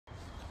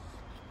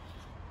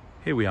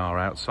Here we are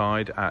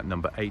outside at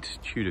number 8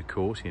 Tudor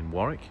Court in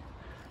Warwick.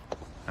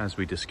 As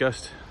we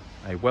discussed,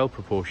 a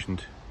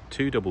well-proportioned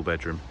 2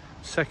 double-bedroom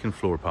second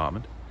floor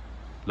apartment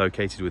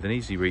located with an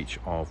easy reach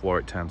of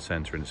Warwick town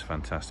centre and its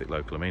fantastic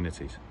local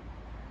amenities.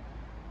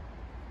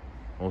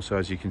 Also,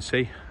 as you can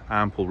see,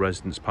 ample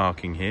residence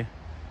parking here.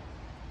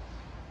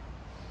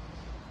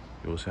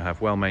 You also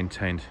have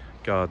well-maintained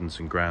gardens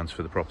and grounds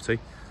for the property,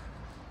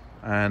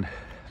 and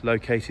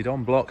located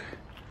en bloc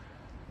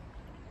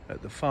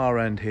at the far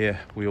end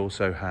here we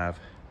also have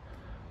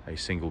a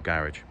single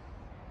garage.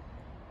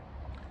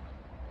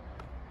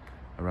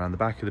 Around the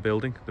back of the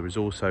building there is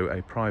also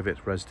a private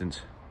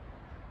residence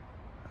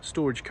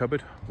storage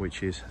cupboard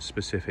which is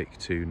specific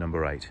to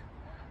number 8.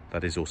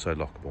 That is also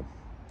lockable.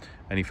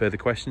 Any further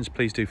questions,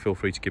 please do feel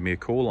free to give me a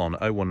call on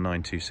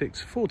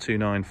 01926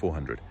 429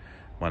 400.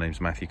 My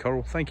name's Matthew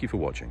Correll. Thank you for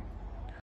watching.